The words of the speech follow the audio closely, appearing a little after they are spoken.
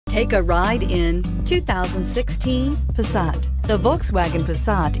Take a ride in 2016 Passat. The Volkswagen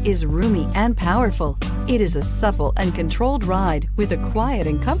Passat is roomy and powerful. It is a supple and controlled ride with a quiet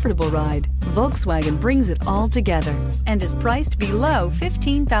and comfortable ride. Volkswagen brings it all together and is priced below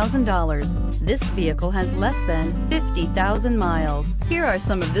 $15,000. This vehicle has less than 50,000 miles. Here are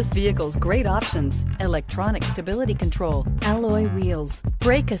some of this vehicle's great options: electronic stability control, alloy wheels,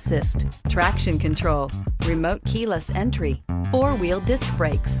 brake assist, traction control, remote keyless entry, four-wheel disc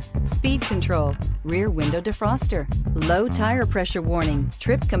brakes, speed control, rear window defroster, low tire pressure warning,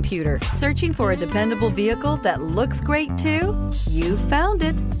 trip computer. Searching for a dependable vehicle that looks great too? You found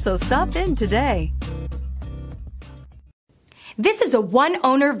it, so stop in today. This is a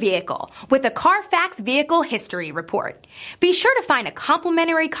one-owner vehicle with a CARFAX Vehicle History Report. Be sure to find a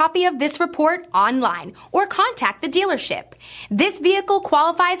complimentary copy of this report online or contact the dealership. This vehicle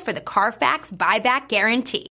qualifies for the CARFAX Buyback Guarantee.